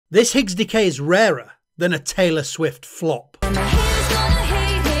This Higgs decay is rarer than a Taylor Swift flop.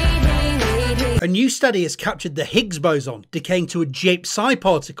 A new study has captured the Higgs boson decaying to a Jape psi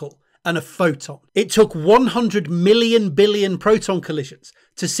particle and a photon. It took 100 million billion proton collisions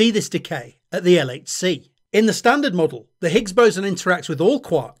to see this decay at the LHC. In the standard model, the Higgs boson interacts with all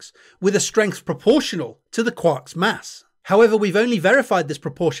quarks with a strength proportional to the quark's mass. However, we've only verified this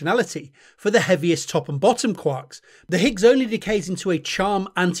proportionality for the heaviest top and bottom quarks. The Higgs only decays into a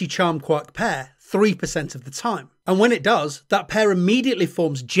charm-anti-charm quark pair 3% of the time. And when it does, that pair immediately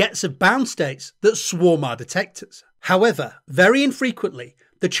forms jets of bound states that swarm our detectors. However, very infrequently,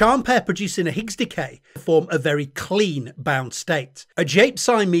 the charm pair produced in a Higgs decay form a very clean bound state, a Jape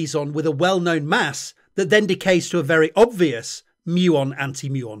psi meson with a well-known mass that then decays to a very obvious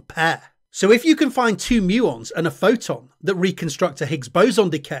muon-anti-muon pair. So if you can find two muons and a photon that reconstruct a Higgs boson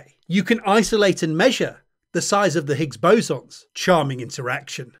decay, you can isolate and measure the size of the Higgs boson's charming interaction.